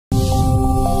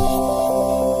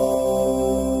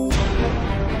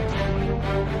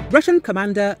Russian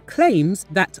commander claims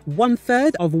that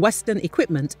 1/3 of Western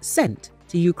equipment sent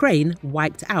to Ukraine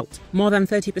wiped out. More than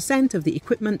 30% of the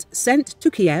equipment sent to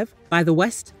Kiev by the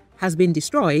West has been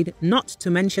destroyed, not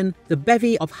to mention the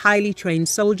bevy of highly trained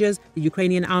soldiers the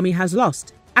Ukrainian army has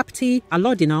lost. Apti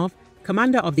Alodinov,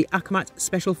 commander of the Akhmat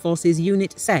Special Forces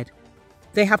unit, said,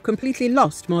 "They have completely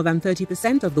lost more than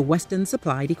 30% of the Western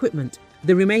supplied equipment.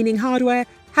 The remaining hardware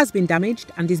has been damaged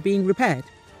and is being repaired.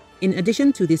 In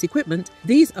addition to this equipment,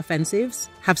 these offensives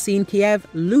have seen Kiev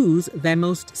lose their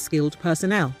most skilled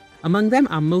personnel. Among them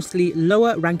are mostly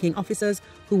lower-ranking officers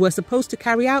who were supposed to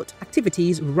carry out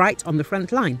activities right on the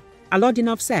front line,"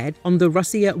 Alodinov said on the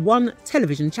Russia 1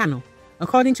 television channel.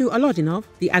 According to Alodinov,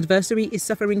 the adversary is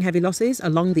suffering heavy losses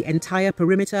along the entire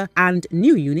perimeter and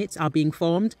new units are being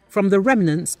formed from the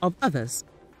remnants of others.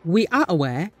 "We are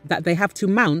aware that they have to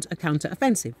mount a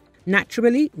counter-offensive.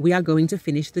 Naturally, we are going to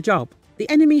finish the job. The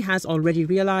enemy has already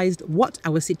realized what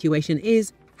our situation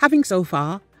is, having so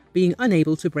far being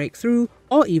unable to break through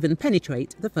or even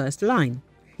penetrate the first line,"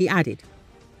 he added.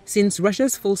 Since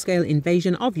Russia's full-scale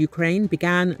invasion of Ukraine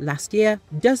began last year,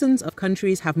 dozens of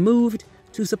countries have moved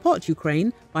to support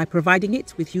Ukraine by providing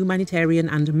it with humanitarian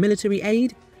and military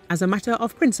aid as a matter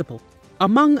of principle.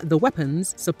 Among the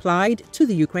weapons supplied to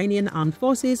the Ukrainian armed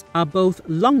forces are both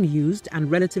long-used and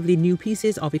relatively new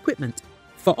pieces of equipment.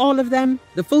 For all of them,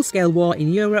 the full-scale war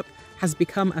in Europe has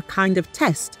become a kind of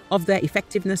test of their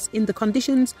effectiveness in the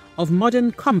conditions of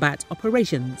modern combat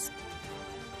operations.